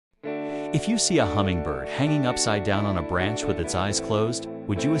If you see a hummingbird hanging upside down on a branch with its eyes closed,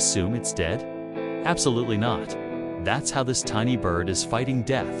 would you assume it's dead? Absolutely not. That's how this tiny bird is fighting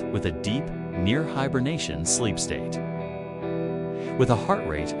death with a deep, near-hibernation sleep state. With a heart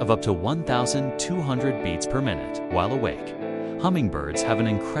rate of up to 1,200 beats per minute while awake, hummingbirds have an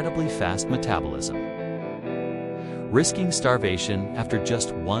incredibly fast metabolism, risking starvation after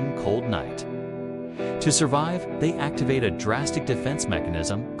just one cold night. To survive, they activate a drastic defense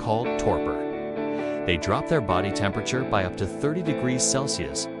mechanism called torpor. They drop their body temperature by up to 30 degrees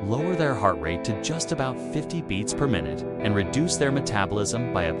Celsius, lower their heart rate to just about 50 beats per minute, and reduce their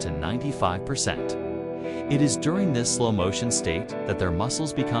metabolism by up to 95%. It is during this slow-motion state that their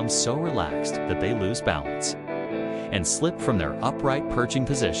muscles become so relaxed that they lose balance and slip from their upright perching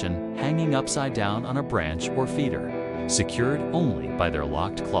position, hanging upside down on a branch or feeder, secured only by their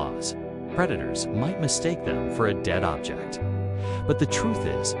locked claws. Predators might mistake them for a dead object. But the truth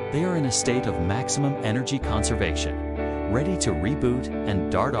is, they are in a state of maximum energy conservation, ready to reboot and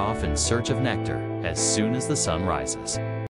dart off in search of nectar as soon as the sun rises.